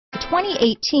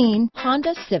2018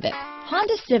 Honda Civic.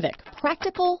 Honda Civic,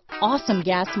 practical, awesome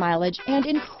gas mileage, and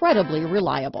incredibly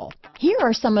reliable. Here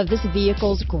are some of this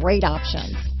vehicle's great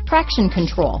options: traction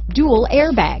control, dual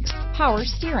airbags, power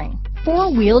steering,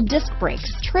 four-wheel disc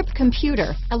brakes, trip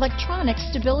computer, electronic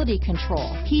stability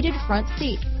control, heated front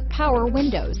seats, power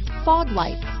windows, fog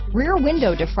lights, rear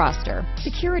window defroster,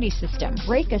 security system,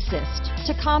 brake assist,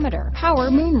 tachometer, power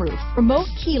moonroof, remote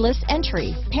keyless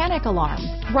entry, panic alarm,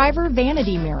 driver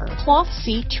vanity mirror, cloth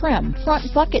seat trim, front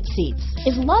bucket seats.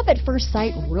 Is love at first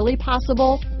sight really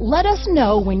possible? Let us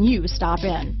know when you stop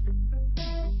in.